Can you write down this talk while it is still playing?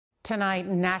Tonight,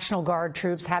 National Guard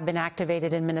troops have been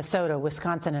activated in Minnesota,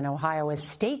 Wisconsin, and Ohio as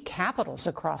state capitals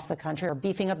across the country are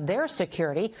beefing up their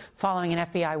security following an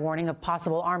FBI warning of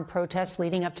possible armed protests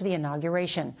leading up to the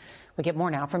inauguration. We get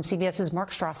more now from CBS's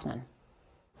Mark Straussman.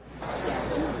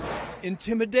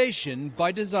 Intimidation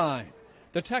by design.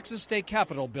 The Texas State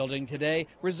Capitol building today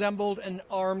resembled an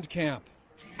armed camp.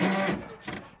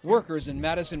 Workers in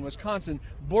Madison, Wisconsin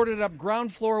boarded up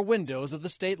ground floor windows of the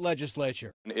state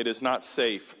legislature. It is not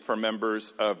safe for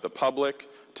members of the public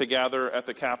to gather at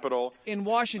the Capitol. In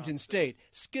Washington state,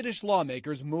 skittish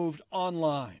lawmakers moved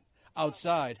online.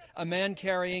 Outside, a man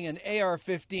carrying an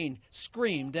AR-15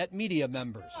 screamed at media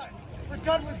members. We're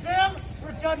done with them,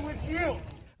 we're done with you.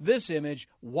 This image,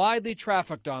 widely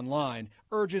trafficked online,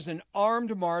 urges an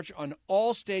armed march on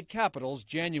all state capitals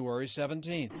January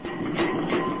 17th.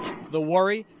 The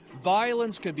worry?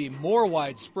 Violence could be more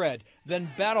widespread than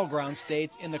battleground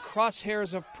states in the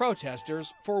crosshairs of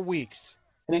protesters for weeks.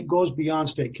 And it goes beyond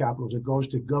state capitals. It goes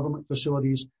to government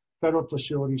facilities, federal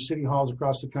facilities, city halls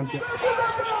across the country.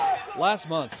 Last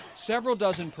month, several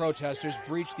dozen protesters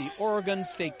breached the Oregon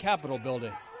State Capitol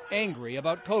building, angry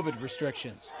about COVID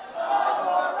restrictions.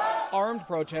 Armed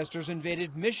protesters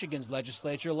invaded Michigan's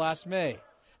legislature last May,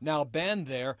 now banned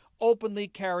there, openly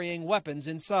carrying weapons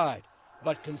inside.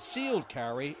 But concealed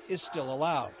carry is still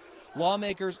allowed.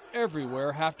 Lawmakers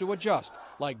everywhere have to adjust,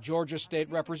 like Georgia State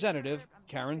Representative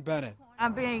Karen Bennett.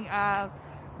 I'm being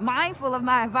mindful of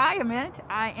my environment.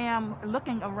 I am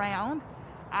looking around.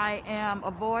 I am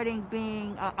avoiding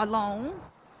being alone.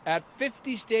 At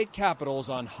 50 state capitals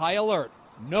on high alert,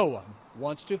 no one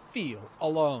wants to feel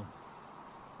alone.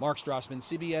 Mark Straussman,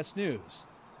 CBS News,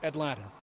 Atlanta.